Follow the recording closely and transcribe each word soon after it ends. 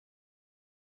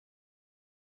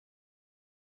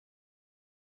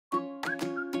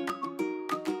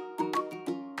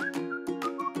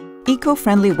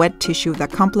eco-friendly wet tissue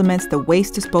that complements the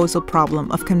waste disposal problem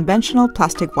of conventional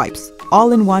plastic wipes,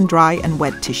 all-in-one dry and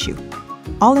wet tissue.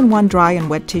 All-in-one dry and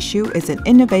wet tissue is an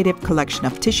innovative collection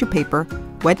of tissue paper,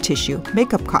 wet tissue,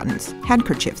 makeup cottons,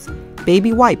 handkerchiefs,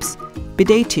 baby wipes,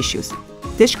 bidet tissues,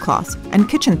 dishcloths, and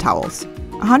kitchen towels.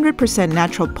 100%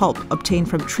 natural pulp obtained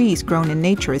from trees grown in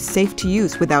nature is safe to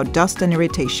use without dust and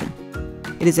irritation.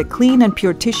 It is a clean and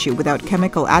pure tissue without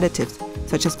chemical additives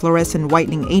such as fluorescent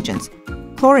whitening agents,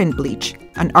 chlorine bleach,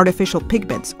 and artificial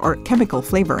pigments or chemical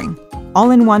flavoring.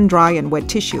 All-in-one dry and wet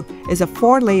tissue is a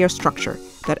 4-layer structure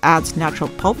that adds natural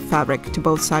pulp fabric to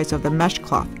both sides of the mesh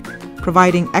cloth,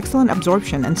 providing excellent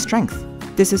absorption and strength.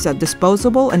 This is a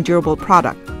disposable and durable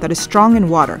product that is strong in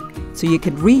water, so you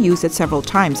can reuse it several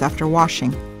times after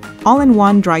washing.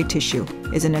 All-in-one dry tissue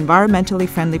is an environmentally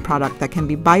friendly product that can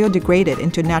be biodegraded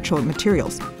into natural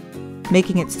materials,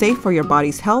 making it safe for your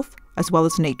body's health as well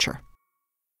as nature.